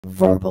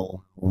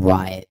Verbal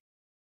riot.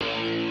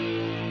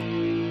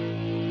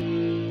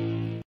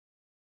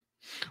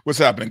 What's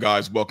happening,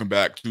 guys? Welcome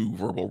back to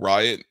Verbal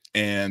Riot.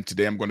 And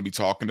today I'm going to be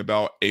talking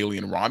about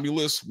Alien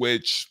Romulus,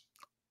 which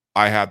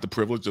I had the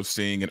privilege of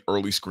seeing an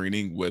early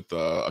screening with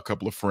a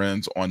couple of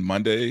friends on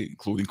Monday,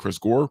 including Chris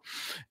Gore.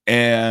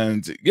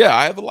 And yeah,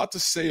 I have a lot to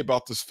say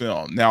about this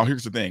film. Now,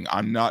 here's the thing.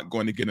 I'm not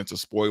going to get into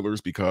spoilers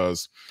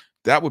because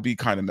that would be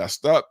kind of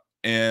messed up.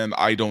 And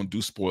I don't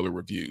do spoiler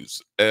reviews.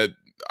 I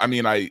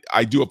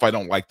do if I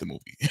don't like the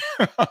movie.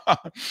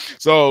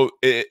 So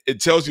it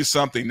tells you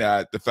something,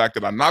 that the fact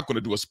that I'm not going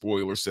to do a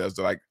spoiler says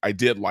that I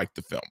did like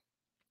the film.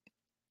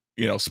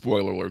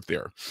 Spoiler alert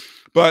there.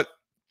 But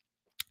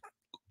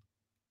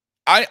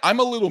I'm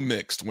a little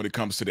mixed when it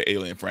comes to the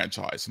Alien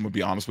franchise. I'm gonna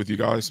be honest with you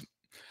guys.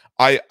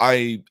 I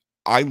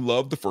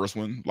love the first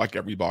one, like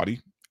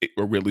everybody,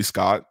 or Ridley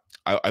Scott.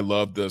 I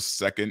love the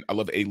second. I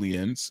love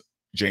Aliens,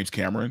 James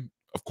Cameron,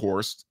 of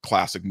course,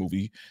 classic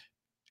movie.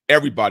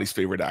 Everybody's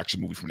favorite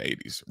action movie from the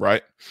 80s,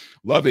 right?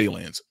 Love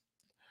Aliens.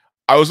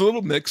 I was a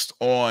little mixed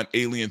on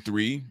Alien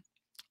 3.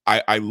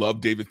 I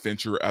love David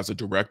Fincher as a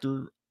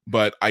director,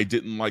 but I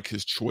didn't like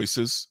his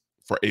choices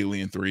for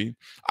Alien 3.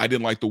 I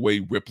didn't like the way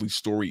Ripley's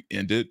story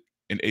ended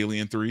in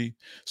Alien 3.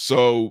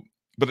 So,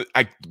 but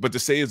to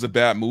say it's a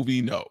bad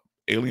movie, no.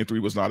 Alien 3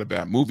 was not a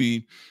bad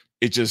movie.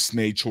 It just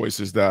made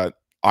choices that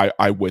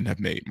I wouldn't have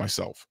made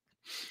myself.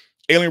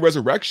 Alien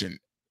Resurrection,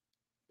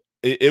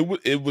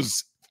 it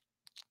was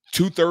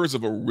 2/3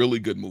 of a really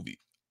good movie.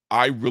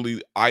 I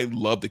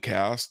love the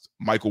cast.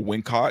 Michael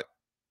Wincott,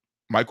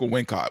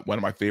 one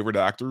of my favorite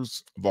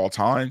actors of all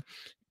time,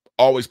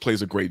 always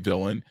plays a great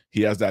villain.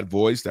 He has that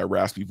voice, that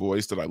raspy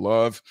voice that I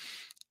love.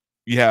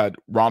 You had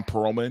Ron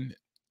Perlman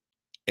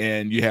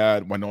and you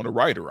had Winona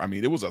Ryder. I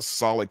mean, it was a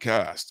solid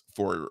cast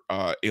for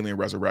Alien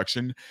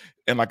Resurrection.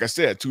 And like I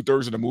said,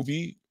 2/3 of the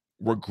movie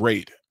were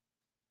great,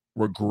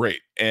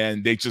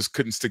 and they just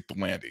couldn't stick the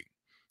landing.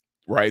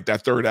 Right,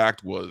 that third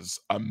act was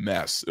a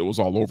mess. It was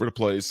all over the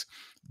place.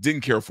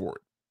 Didn't care for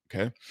it.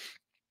 Okay,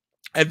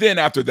 and then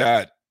after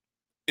that,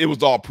 it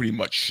was all pretty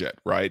much shit,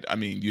 right? I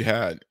mean, you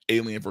had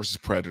Alien versus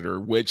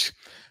Predator, which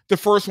the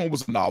first one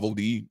was a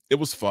novelty. It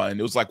was fun.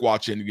 It was like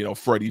watching,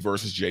 Freddy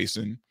versus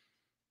Jason.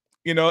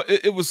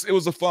 It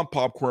was a fun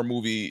popcorn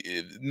movie.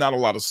 Not a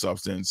lot of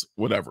substance,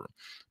 whatever.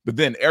 But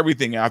then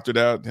everything after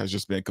that has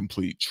just been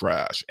complete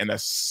trash, and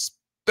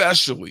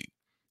especially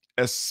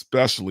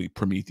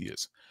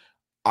Prometheus.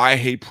 I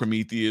hate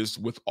Prometheus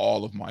with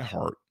all of my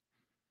heart.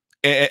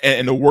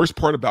 And the worst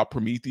part about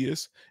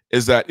Prometheus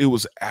is that it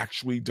was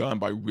actually done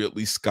by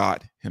Ridley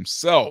Scott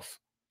himself.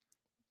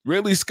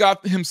 Ridley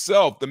Scott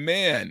himself, the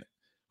man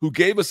who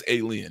gave us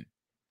Alien,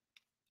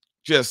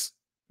 just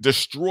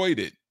destroyed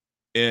it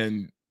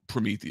in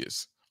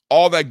Prometheus.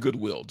 All that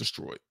goodwill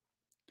destroyed.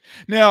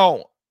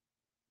 Now,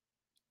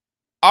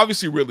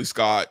 obviously, Ridley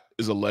Scott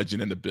is a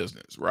legend in the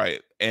business,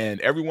 right?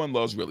 And everyone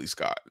loves Ridley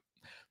Scott.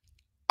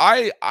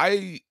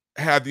 I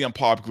had the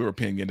unpopular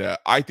opinion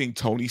that I think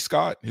Tony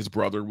Scott, his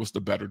brother, was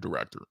the better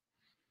director,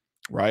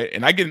 right?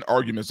 And I get in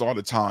arguments all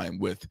the time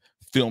with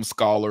film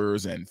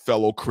scholars and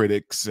fellow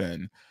critics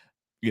and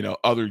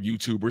other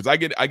YouTubers. I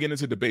get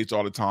into debates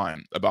all the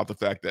time about the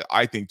fact that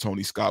I think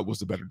Tony Scott was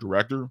the better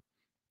director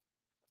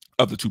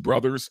of the two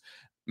brothers.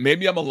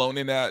 Maybe I'm alone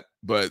in that,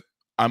 but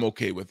I'm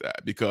okay with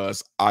that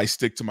because I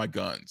stick to my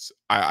guns.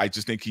 I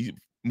just think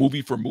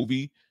movie for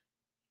movie,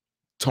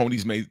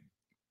 Tony's made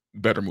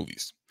better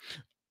movies.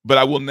 But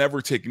I will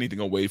never take anything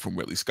away from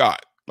Ridley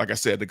Scott. Like I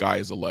said, the guy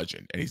is a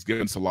legend, and he's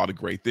given us a lot of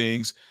great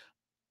things.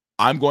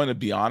 I'm going to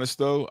be honest,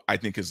 though. I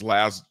think his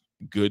last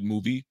good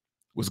movie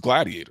was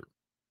Gladiator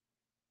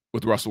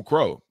with Russell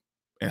Crowe.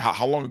 And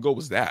how long ago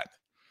was that?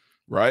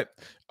 Right?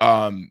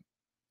 And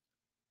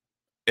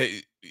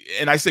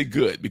I say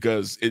good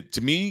because to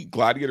me,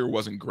 Gladiator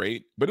wasn't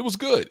great, but it was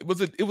good.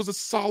 It was a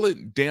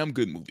solid, damn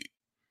good movie.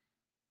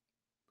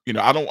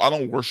 I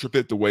don't worship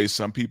it the way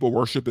some people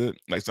worship it.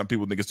 Like some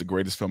people think it's the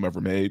greatest film ever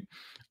made.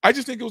 I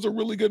just think it was a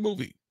really good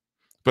movie.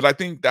 But I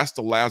think that's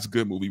the last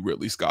good movie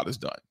Ridley Scott has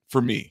done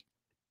for me.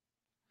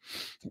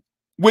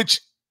 Which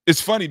is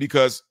funny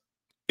because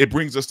it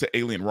brings us to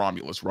Alien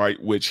Romulus,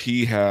 right? Which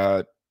he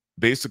had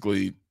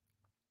basically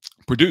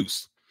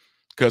produced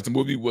because the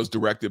movie was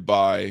directed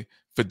by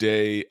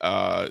Fede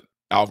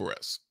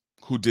Alvarez,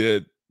 who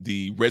did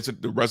the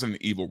Resident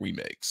Evil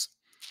remakes,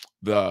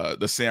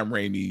 the Sam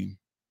Raimi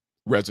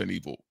Resident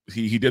Evil.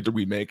 He did the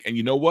remake, and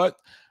you know what?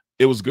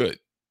 It was good.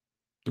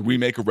 The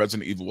remake of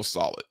Resident Evil was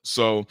solid.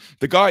 So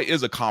the guy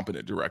is a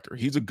competent director.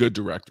 He's a good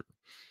director.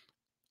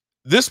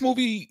 This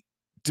movie,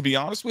 to be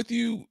honest with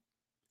you,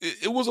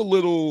 it was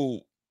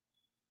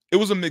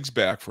a mixed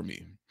bag for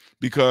me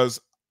because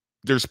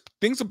there's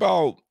things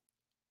about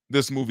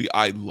this movie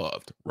I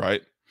loved,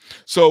 right?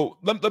 So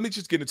let me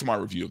just get into my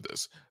review of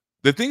this.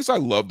 The things I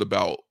loved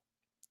about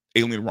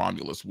Alien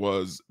Romulus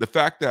was the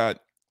fact that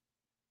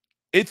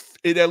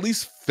it at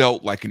least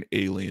felt like an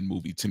Alien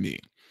movie to me.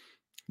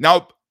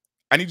 Now,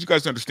 I need you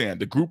guys to understand,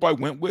 the group I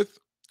went with,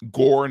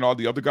 Gore and all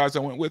the other guys I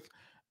went with,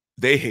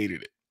 they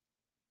hated it.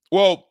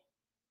 Well,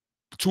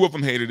 Two of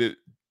them hated it,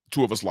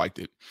 two of us liked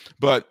it,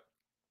 but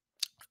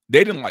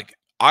they didn't like it.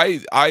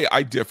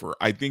 I differ.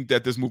 I think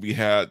that this movie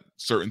had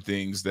certain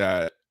things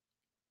that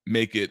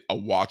make it a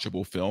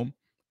watchable film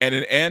and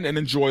an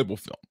enjoyable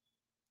film,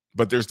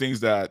 but there's things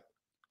that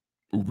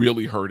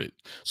really hurt it.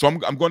 So I'm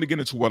going to get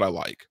into what I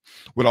like.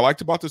 What I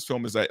liked about this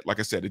film is that, like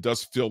I said, it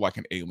does feel like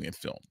an alien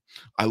film.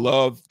 I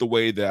love the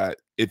way that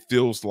it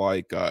feels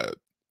like,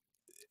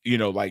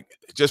 like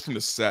just from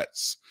the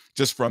sets,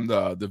 just from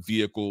the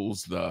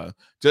vehicles,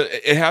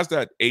 it has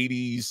that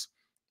 80s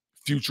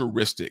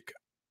futuristic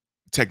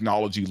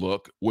technology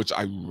look, which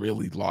I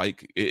really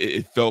like.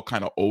 It felt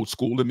kind of old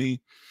school to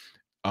me,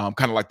 kind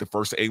of like the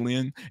first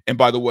Alien. And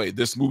by the way,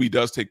 this movie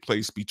does take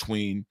place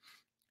between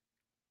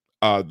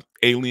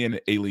Alien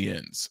and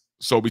Aliens.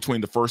 So between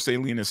the first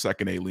Alien and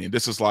second Alien,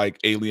 this is like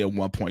Alien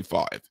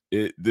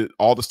 1.5.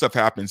 All the stuff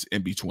happens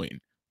in between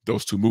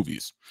those two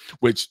movies,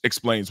 which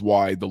explains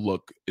why the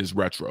look is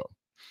retro.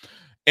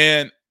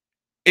 And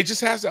it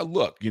just has that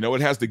look,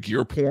 it has the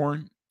gear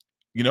porn,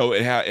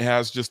 it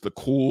has just the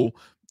cool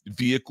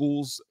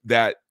vehicles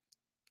that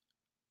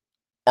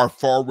are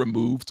far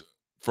removed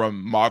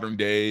from modern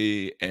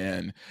day.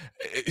 And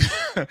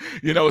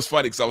it's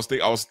funny because I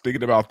was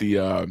thinking about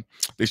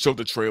they showed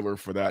the trailer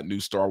for that new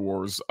Star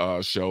Wars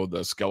show,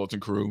 the Skeleton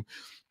Crew,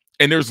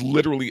 and there's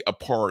literally a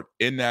part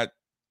in that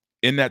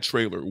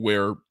trailer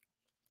where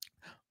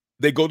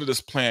they go to this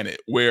planet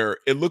where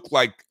it looked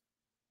like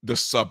the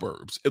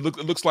suburbs. It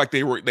looks like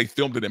they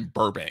filmed it in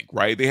Burbank,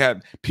 right? They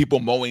had people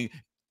mowing,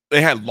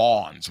 they had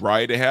lawns,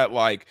 right? They had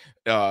like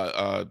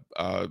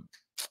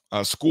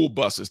school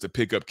buses to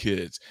pick up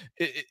kids.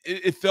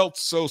 It felt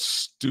so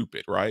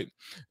stupid, right?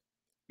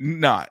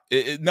 None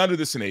of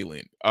this in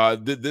Alien.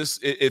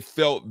 It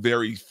felt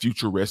very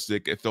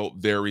futuristic. It felt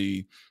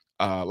very,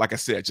 like I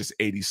said, just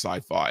 80s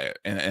sci-fi,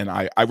 and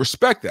I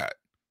respect that.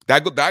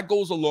 That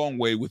goes a long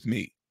way with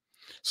me.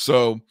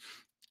 So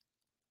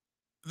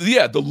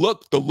yeah, the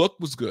look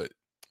was good.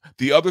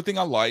 The other thing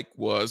I like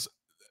was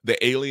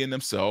the alien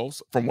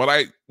themselves, from what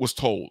I was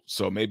told.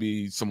 So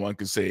maybe someone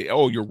could say,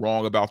 "Oh, you're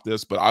wrong about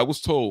this," but I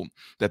was told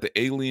that the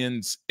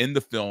aliens in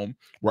the film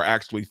were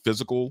actually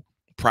physical,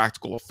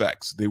 practical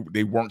effects.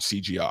 They weren't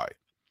CGI.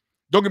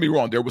 Don't get me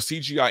wrong, there was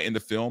CGI in the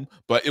film,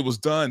 but it was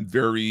done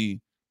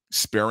very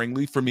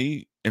sparingly for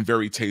me and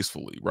very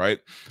tastefully, right?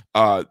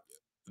 Uh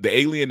the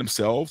alien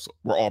themselves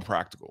were all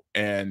practical,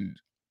 and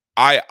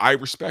I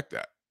respect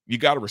that. You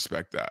got to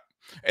respect that.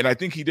 And I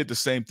think he did the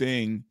same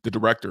thing. The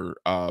director,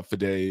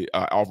 Fede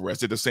Alvarez,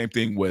 did the same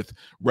thing with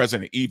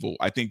Resident Evil.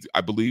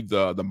 I believe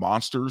the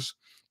monsters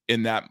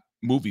in that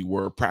movie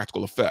were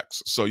practical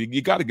effects. So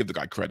you got to give the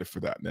guy credit for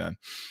that, man.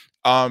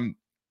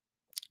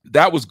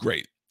 That was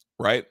great,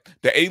 right?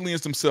 The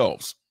aliens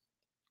themselves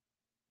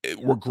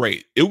were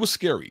great. It was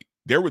scary.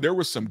 There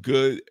were some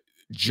good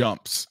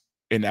jumps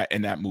in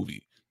that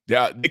movie.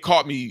 They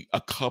caught me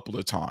a couple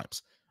of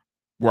times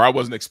where I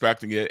wasn't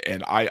expecting it,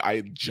 and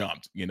I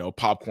jumped,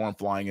 popcorn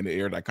flying in the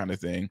air, that kind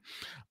of thing.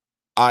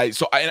 I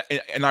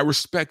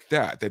respect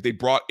that they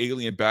brought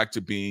Alien back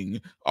to being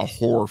a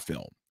horror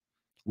film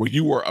where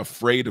you were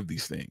afraid of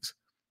these things,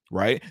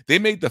 right? They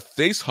made the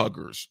face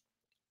huggers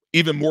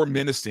even more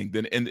menacing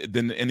than in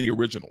the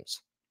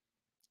originals.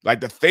 Like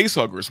the face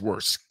huggers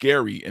were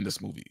scary in this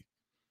movie,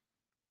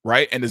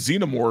 right? And the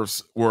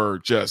xenomorphs were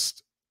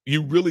just,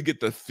 you really get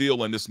the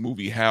feel in this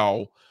movie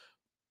how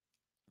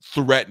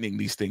threatening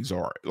these things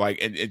are, like,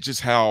 and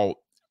just how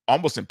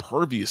almost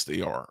impervious they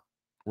are,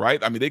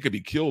 right? I mean, they could be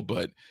killed,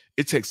 but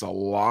it takes a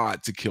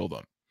lot to kill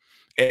them,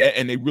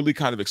 and they really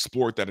kind of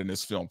explored that in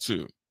this film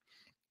too.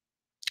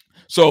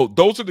 So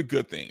those are the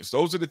good things.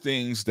 Those are the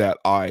things that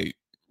I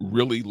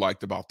really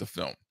liked about the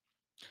film.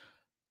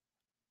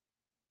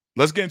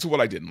 Let's get into what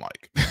I didn't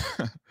like.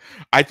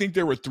 I think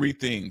there were three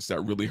things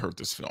that really hurt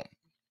this film.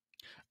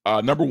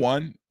 Number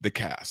one, the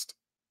cast.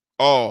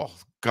 Oh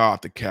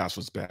God, the cast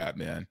was bad,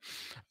 man.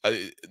 Uh,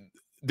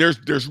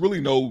 there's really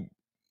no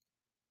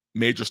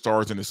major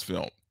stars in this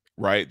film,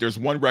 right? There's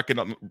one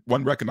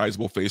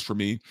recognizable face for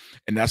me,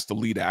 and that's the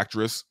lead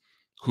actress,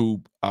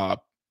 who I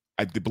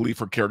believe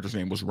her character's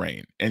name was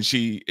Rain, and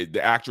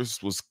the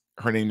actress was,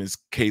 her name is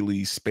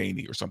Kaylee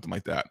Spaney or something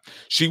like that.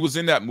 She was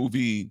in that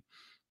movie,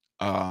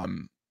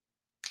 um,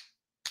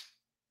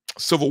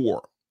 Civil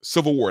War.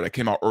 Civil War that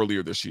came out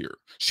earlier this year.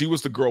 She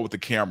was the girl with the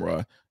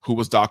camera who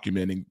was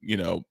documenting,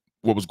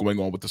 what was going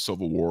on with the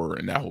Civil War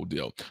and that whole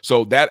deal.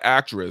 So that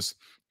actress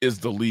is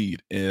the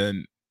lead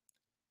in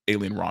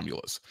Alien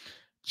Romulus.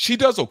 She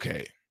does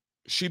okay.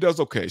 She does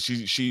okay.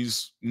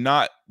 She's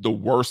not the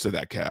worst of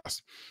that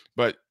cast,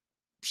 but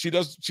she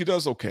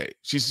does okay.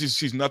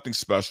 She's nothing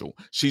special.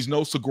 She's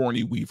no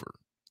Sigourney Weaver.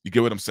 You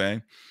get what I'm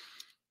saying?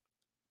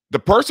 The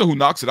person who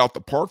knocks it out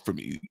the park for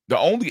me, the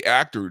only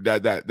actor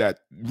that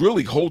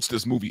really holds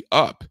this movie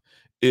up,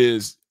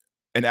 is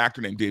an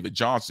actor named David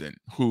Johnson,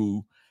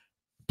 who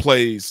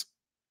plays,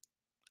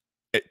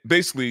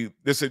 basically,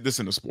 this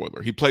isn't a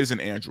spoiler. He plays an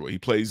android. He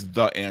plays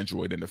the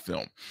android in the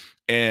film,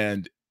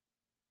 and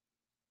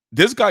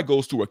this guy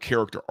goes through a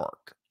character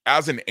arc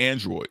as an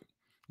android,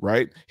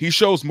 right? He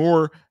shows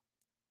more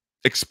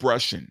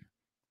expression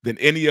than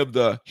any of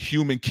the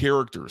human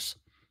characters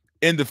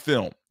in the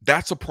film.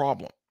 That's a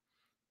problem,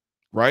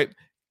 right?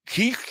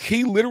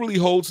 He literally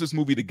holds this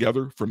movie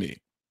together for me.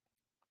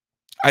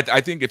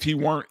 I think if he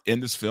weren't in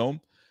this film,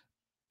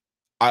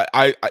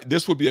 I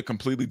this would be a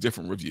completely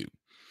different review.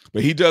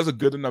 But he does a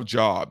good enough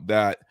job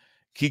that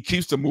he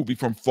keeps the movie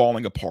from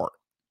falling apart,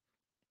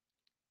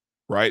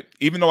 right?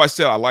 Even though I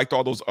said I liked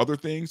all those other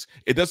things,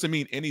 it doesn't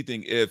mean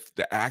anything if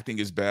the acting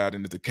is bad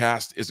and if the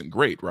cast isn't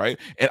great, right?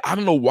 And I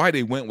don't know why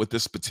they went with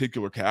this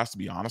particular cast, to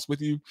be honest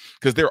with you,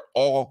 because they're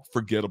all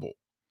forgettable.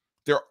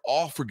 They're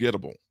all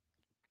forgettable.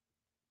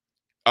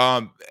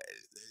 Um,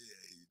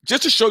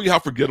 just to show you how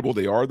forgettable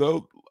they are,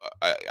 though,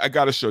 I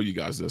got to show you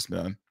guys this,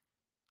 man.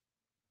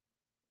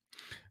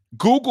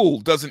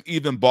 Google doesn't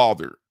even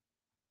bother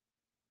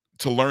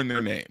to learn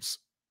their names.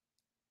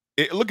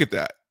 Look at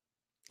that.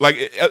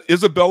 Like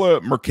Isabella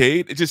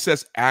Mercade, it just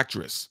says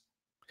actress.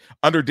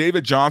 Under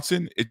David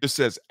Johnson, it just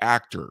says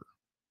actor.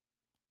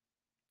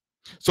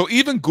 So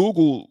even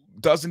Google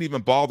doesn't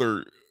even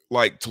bother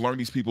like to learn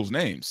these people's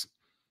names.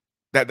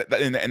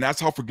 And that's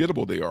how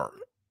forgettable they are.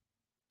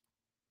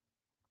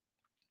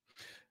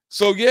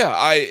 So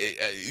yeah,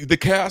 the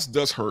cast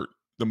does hurt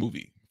the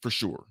movie for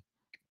sure.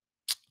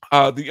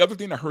 The other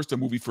thing that hurts the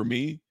movie for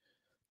me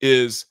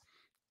is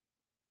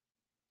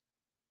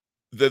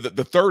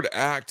the third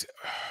act.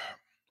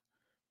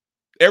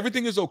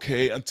 Everything is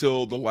okay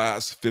until the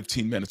last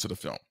 15 minutes of the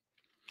film.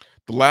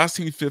 The last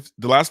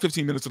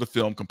 15 minutes of the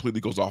film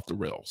completely goes off the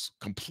rails.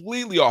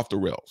 Completely off the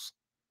rails.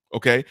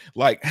 Okay?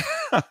 Like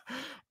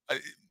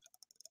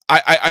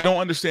I don't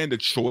understand the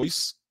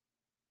choice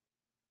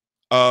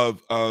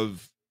of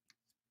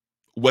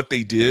what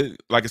they did.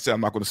 Like I said,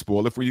 I'm not going to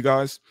spoil it for you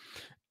guys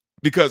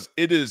because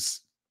it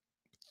is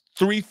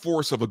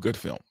 3/4 of a good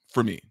film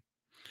for me.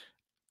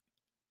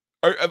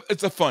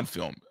 It's a fun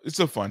film. It's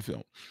a fun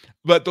film.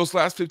 But those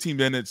last 15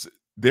 minutes,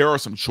 there are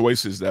some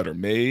choices that are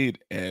made,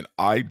 and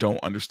I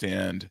don't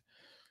understand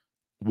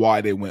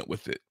why they went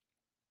with it.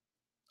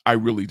 I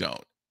really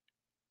don't.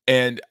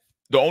 And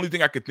the only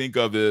thing I could think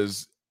of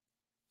is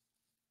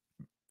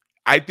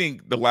I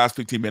think the last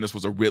 15 minutes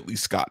was a Ridley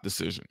Scott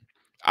decision.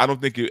 I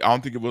don't think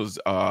it was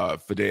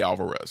Fede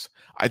Alvarez.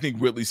 I think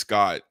Ridley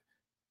Scott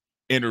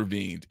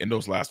intervened in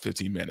those last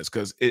 15 minutes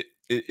because it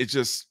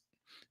just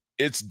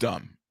it's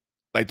dumb.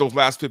 Like those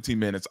last 15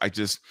 minutes,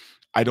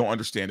 I don't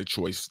understand the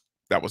choice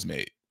that was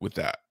made with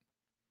that.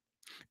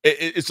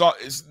 It's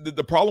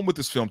the problem with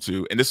this film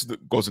too, and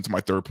goes into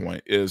my third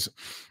point is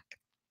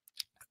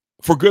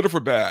for good or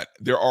for bad,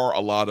 there are a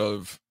lot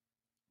of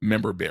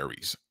member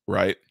berries,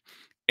 right?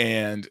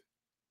 And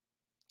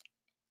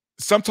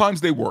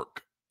sometimes they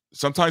work.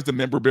 Sometimes the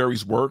member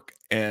berries work,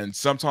 and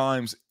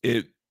sometimes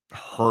it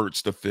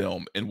hurts the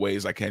film in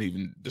ways I can't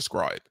even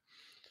describe.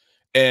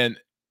 And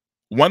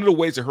one of the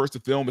ways it hurts the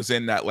film is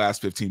in that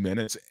last 15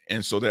 minutes.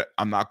 And so that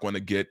I'm not going to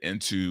get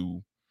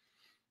into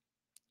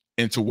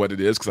what it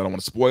is because I don't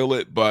want to spoil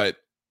it, but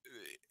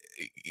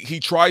he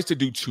tries to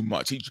do too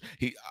much.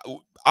 He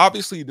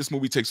obviously this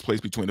movie takes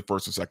place between the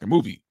first and second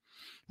movie,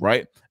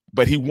 right?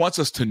 But he wants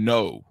us to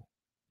know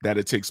that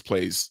it takes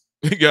place.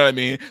 You know what I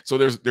mean? So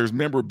there's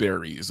member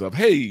berries of,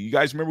 hey, you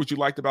guys remember what you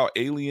liked about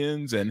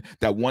Aliens and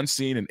that one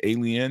scene in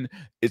Alien?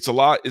 It's a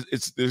lot.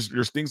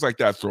 There's things like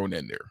that thrown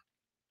in there.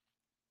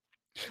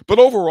 But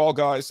overall,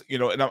 guys,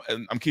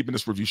 and I'm keeping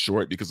this review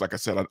short because, like I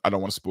said, I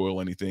don't want to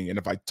spoil anything. And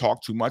if I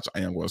talk too much, I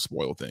am going to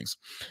spoil things.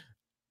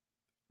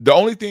 The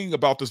only thing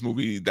about this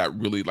movie that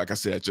really, like I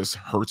said, just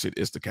hurts it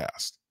is the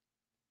cast.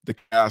 The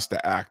cast,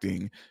 the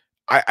acting.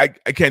 I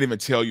can't even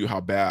tell you how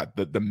bad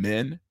the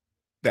men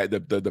that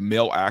the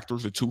male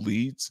actors, the two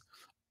leads,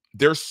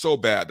 they're so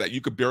bad that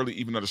you could barely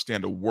even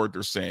understand a word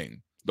they're saying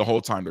the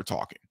whole time they're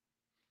talking.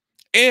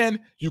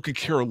 And you could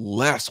care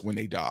less when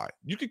they die.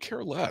 You could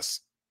care less.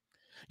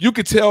 You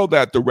could tell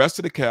that the rest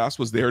of the cast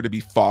was there to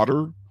be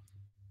fodder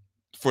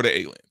for the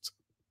aliens.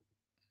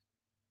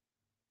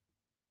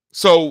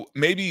 So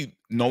maybe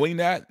knowing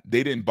that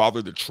they didn't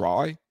bother to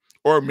try,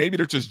 or maybe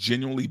they're just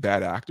genuinely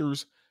bad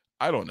actors.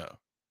 I don't know.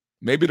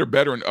 Maybe they're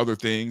better in other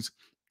things.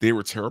 They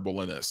were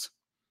terrible in this.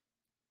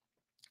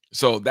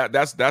 So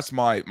that's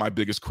my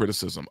biggest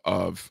criticism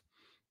of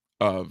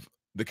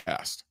the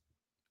cast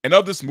and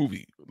of this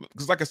movie.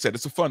 Because like I said,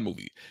 it's a fun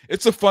movie.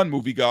 It's a fun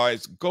movie,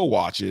 guys. Go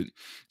watch it.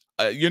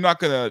 You're not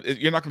gonna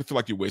feel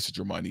like you wasted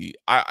your money.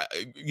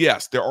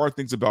 Yes, there are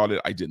things about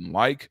it I didn't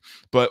like,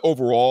 but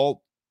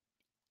overall,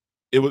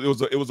 it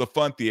was a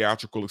fun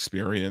theatrical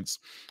experience.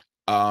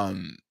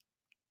 Um,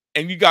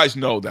 and you guys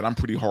know that I'm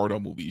pretty hard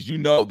on movies. You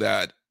know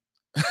that,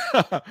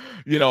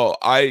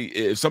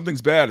 if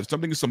something's bad, if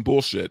something is some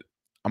bullshit,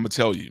 I'm gonna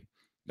tell you.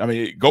 I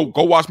mean, go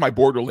watch my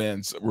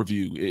Borderlands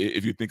review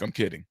if you think I'm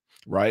kidding,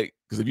 right?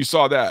 Because if you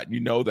saw that,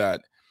 you know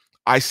that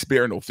I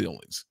spare no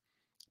feelings.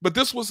 But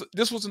this was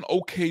an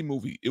okay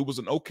movie. It was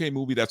an okay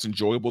movie that's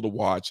enjoyable to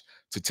watch,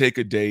 to take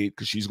a date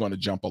because she's going to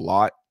jump a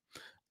lot,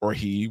 or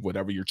he,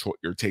 whatever your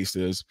taste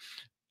is.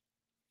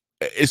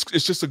 It's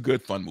just a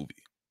good fun movie.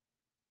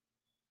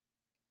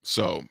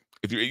 So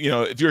if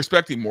you're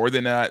expecting more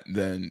than that,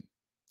 then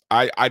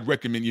I'd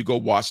recommend you go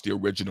watch the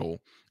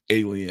original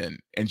Alien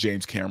and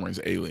James Cameron's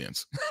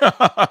Aliens.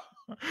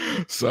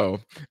 So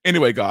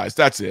anyway, guys,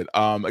 that's it.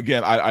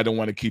 Again, I don't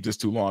want to keep this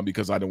too long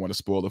because I don't want to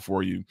spoil it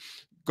for you.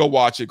 Go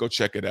watch it, go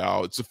check it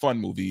out. It's a fun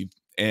movie.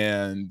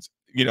 And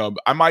you know,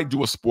 I might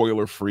do a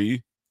spoiler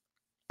free,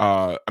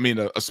 a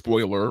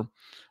spoiler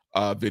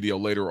video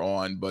later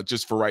on, but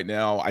just for right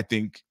now, I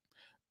think,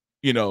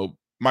 you know,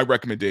 my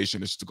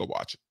recommendation is to go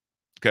watch it.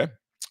 Okay.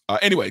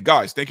 Anyway,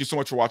 guys, thank you so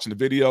much for watching the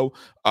video.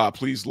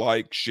 Please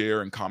like,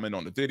 share, and comment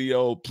on the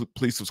video.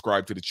 Please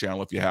subscribe to the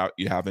channel if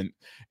you haven't,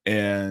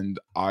 and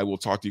I will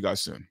talk to you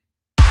guys soon.